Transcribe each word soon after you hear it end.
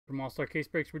From All-Star Case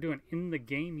Breaks, we're doing In the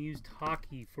Game Used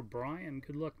Hockey for Brian.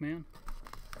 Good luck, man.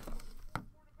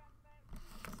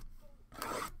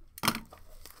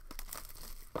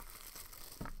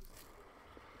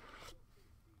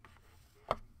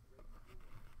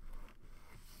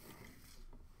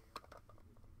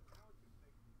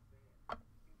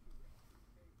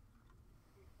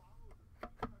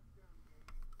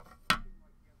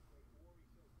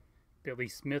 Billy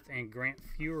Smith and Grant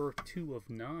Fuhrer, 2 of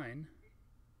 9.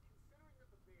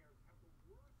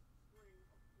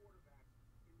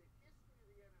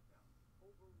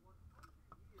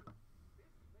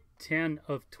 Ten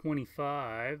of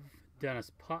 25,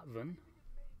 Denis Potvin.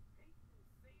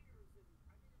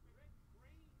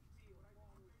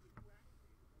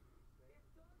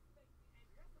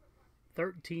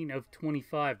 $13 of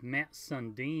 25, Matt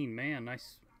Sundin. Man,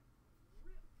 nice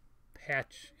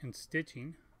patch and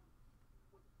stitching.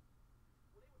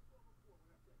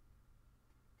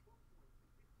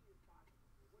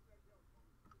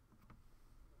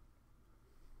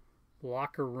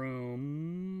 Locker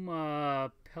room,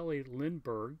 Pelle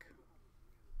Lindbergh.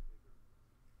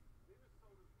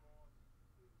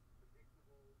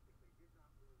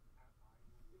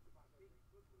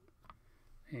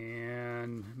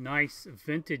 And nice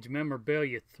vintage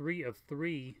memorabilia, 3 of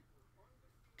 3,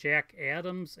 Jack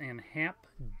Adams and Hap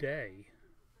Day.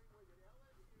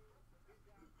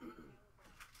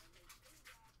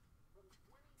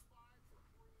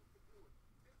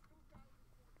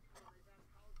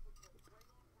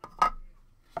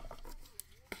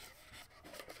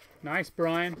 Nice,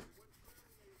 Brian.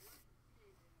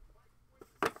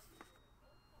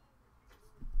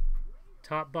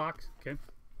 Top box, okay.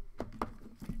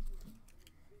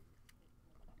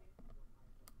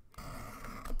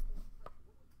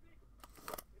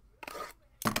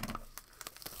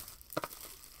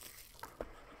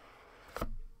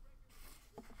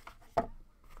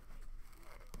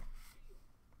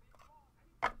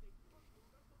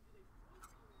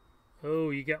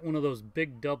 Oh, you got one of those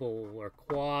big double or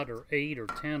quad or 8 or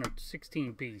 10 or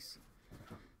 16 piece.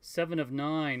 7 of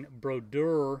 9,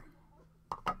 Brodeur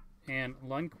and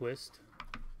Lundqvist.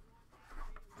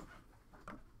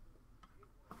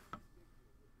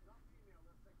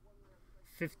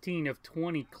 $15 of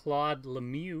 20, Claude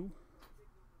Lemieux.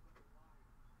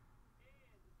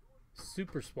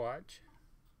 Super Swatch.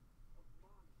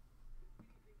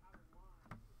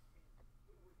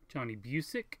 Johnny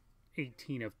Busick.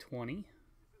 18 of 20.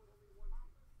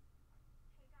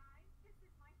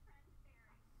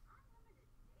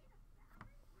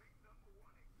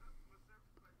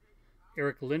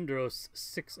 Eric Lindros,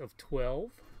 6 of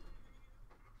 12.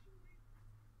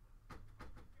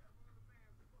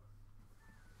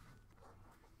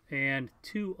 And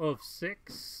 2 of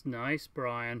 6. Nice,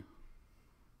 Brian.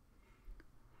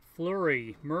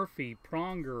 Fleury, Murphy,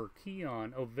 Pronger,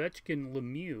 Keon, Ovechkin,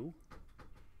 Lemieux.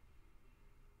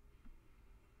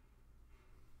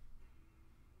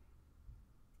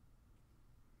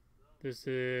 This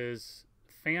is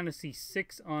Fantasy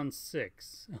 6 on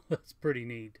 6. That's pretty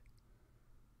neat.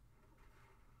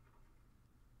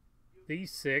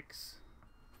 These 6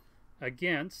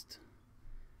 against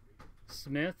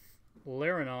Smith,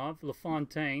 Larinov,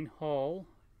 LaFontaine, Hall,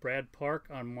 Brad Park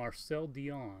on Marcel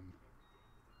Dion.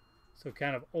 So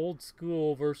kind of old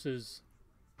school versus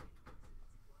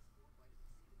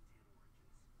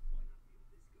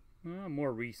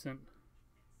more recent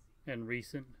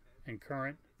and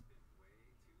current.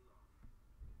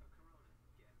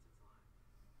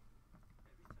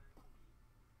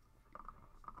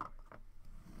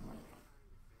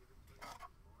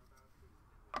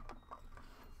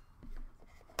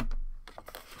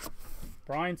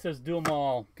 Brian says do them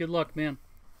all. Good luck, man.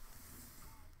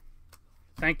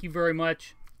 Thank you very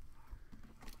much.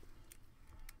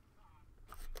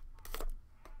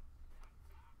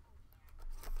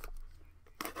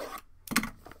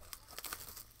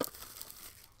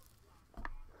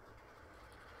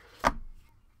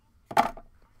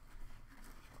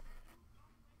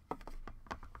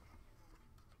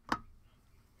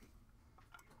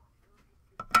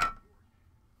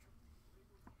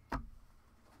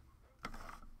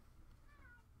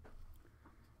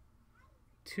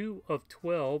 Two of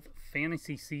 12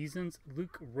 fantasy seasons,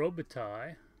 Luc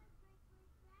Robitaille.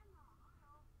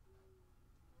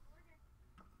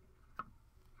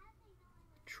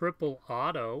 Triple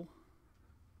auto,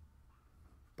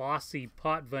 Bossy,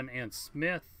 Potvin, and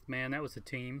Smith. Man, that was a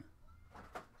team.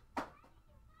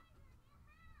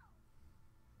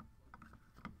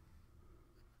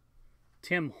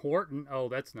 Tim Horton. Oh,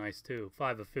 that's nice too.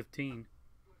 5 of 15.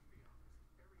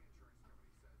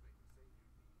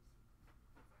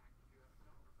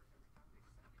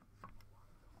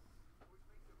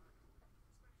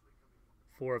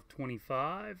 4 of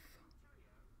 25.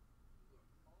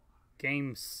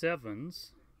 Game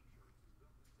 7s.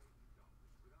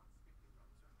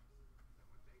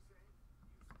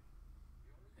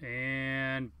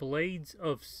 And Blades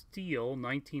of Steel,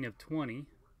 19 of 20.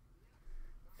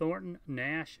 Thornton,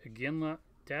 Nash, Ginla,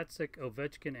 Datsik,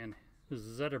 Ovechkin, and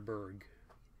Zetterberg.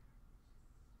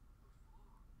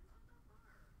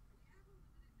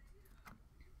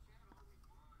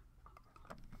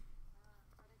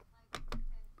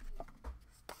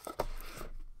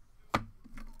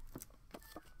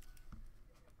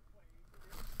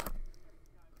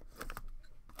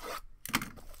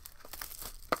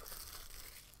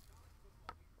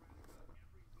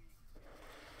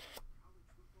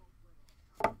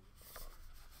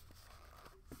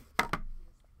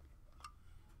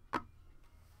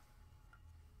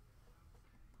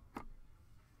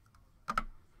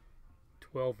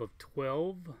 Twelve of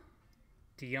 12.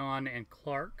 Dion and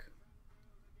Clark.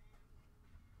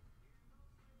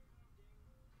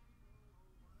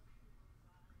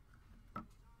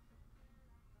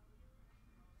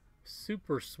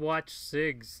 Super Swatch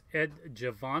Sigs, Ed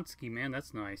Javonsky. Man,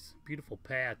 that's nice. Beautiful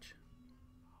patch.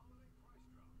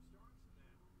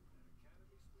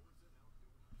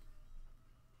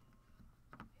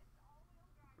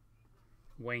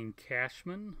 Wayne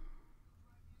Cashman,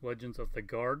 Legends of the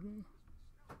Garden.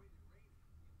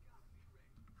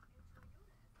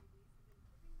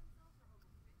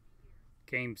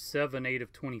 Game 7, 8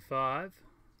 of 25.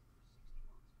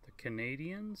 The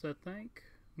Canadians, I think.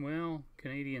 Well,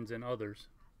 Canadians and others.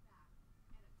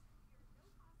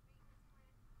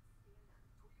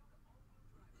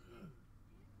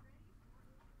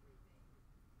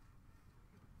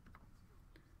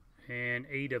 And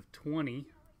 8 of 20.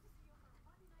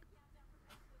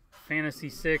 Fantasy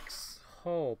 6,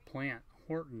 Hall, Plant,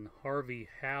 Horton, Harvey,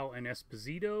 Howe, and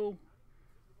Esposito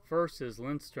versus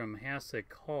Lindstrom,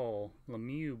 Hasek, Hall,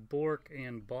 Lemieux, Bork,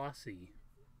 and Bossy.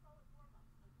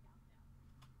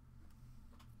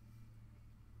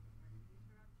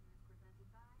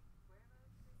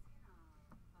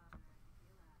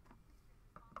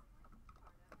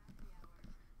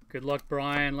 Good luck,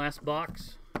 Brian. Last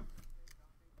box.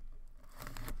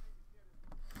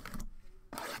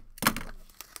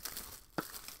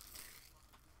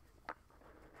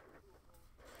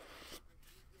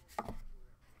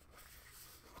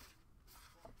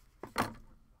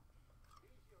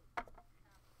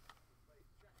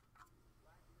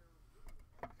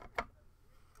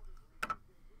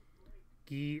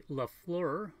 Guy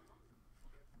Lafleur.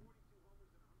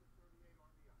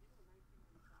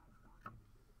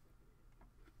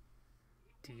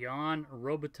 Dion,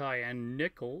 Robitaille, and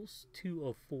Nichols,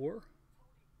 204.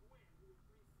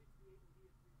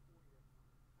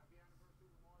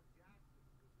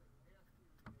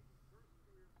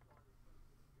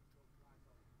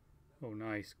 Oh,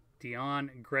 nice. Dion,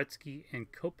 Gretzky,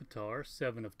 and Kopitar,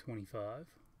 7 of 25.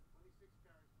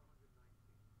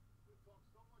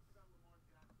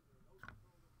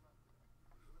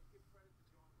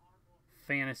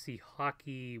 Fantasy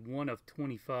Hockey, 1 of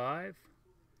 25.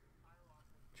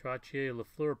 Trottier,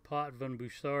 Lafleur, Potvin,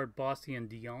 Bouchard, Bossy, and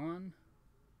Dion.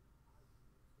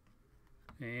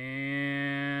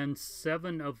 And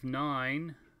 7 of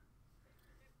 9.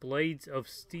 Blades of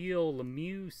Steel,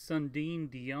 Lemieux, Sundin,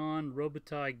 Dion,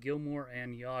 Robitaille, Gilmore,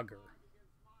 and Yager.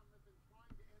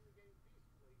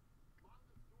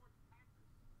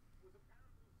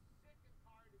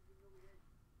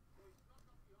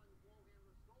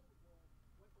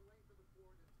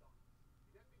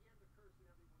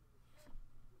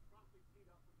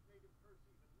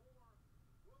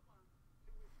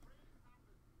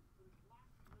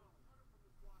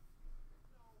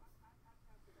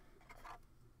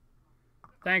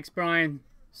 Thanks, Brian.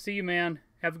 See you, man.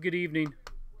 Have a good evening.